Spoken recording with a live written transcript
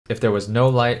If there was no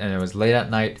light and it was late at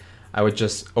night, I would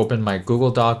just open my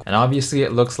Google Doc, and obviously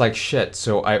it looks like shit.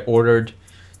 So I ordered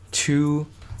 2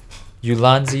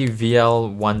 Ulanzi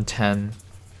VL110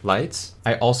 lights.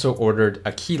 I also ordered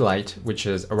a key light, which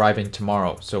is arriving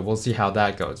tomorrow. So we'll see how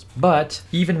that goes. But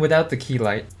even without the key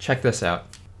light, check this out.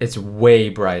 It's way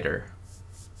brighter.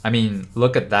 I mean,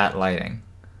 look at that lighting.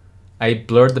 I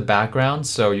blurred the background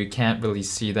so you can't really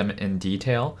see them in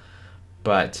detail,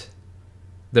 but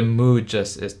the mood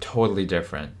just is totally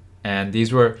different. And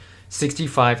these were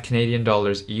 65 Canadian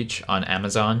dollars each on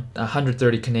Amazon,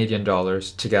 130 Canadian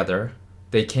dollars together.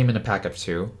 They came in a pack of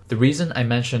 2. The reason I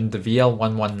mentioned the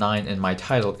VL119 in my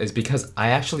title is because I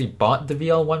actually bought the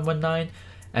VL119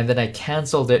 and then I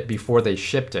canceled it before they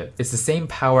shipped it. It's the same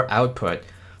power output,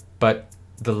 but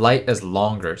the light is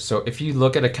longer. So if you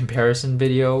look at a comparison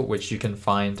video, which you can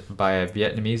find by a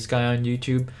Vietnamese guy on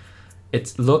YouTube,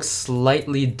 it looks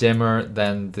slightly dimmer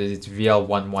than the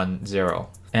VL110.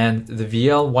 And the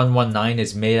VL119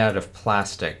 is made out of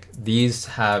plastic. These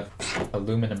have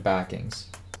aluminum backings.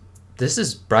 This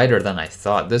is brighter than I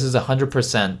thought. This is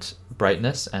 100%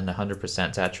 brightness and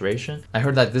 100% saturation. I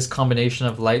heard that this combination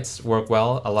of lights work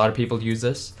well. A lot of people use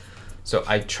this. So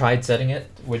I tried setting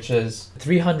it, which is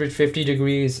 350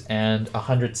 degrees and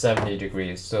 170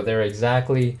 degrees. So they're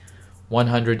exactly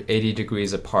 180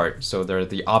 degrees apart. So they're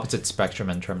the opposite spectrum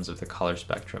in terms of the color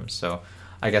spectrum. So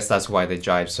I guess that's why they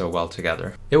jive so well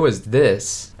together. It was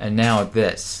this, and now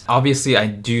this. Obviously, I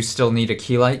do still need a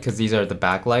key light because these are the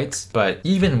backlights, but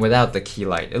even without the key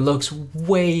light, it looks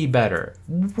way better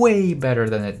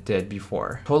than it did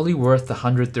before. Totally worth the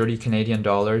 130 Canadian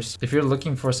dollars. If you're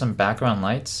looking for some background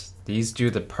lights, these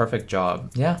do the perfect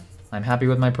job. Yeah, I'm happy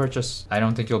with my purchase. I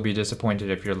don't think you'll be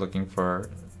disappointed if you're looking for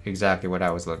exactly what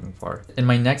I was looking for. In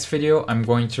my next video, I'm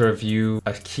going to review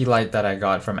a key light that I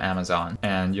got from Amazon,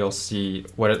 and you'll see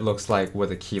what it looks like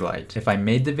with a key light. If I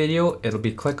made the video, it'll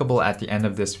be clickable at the end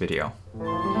of this video.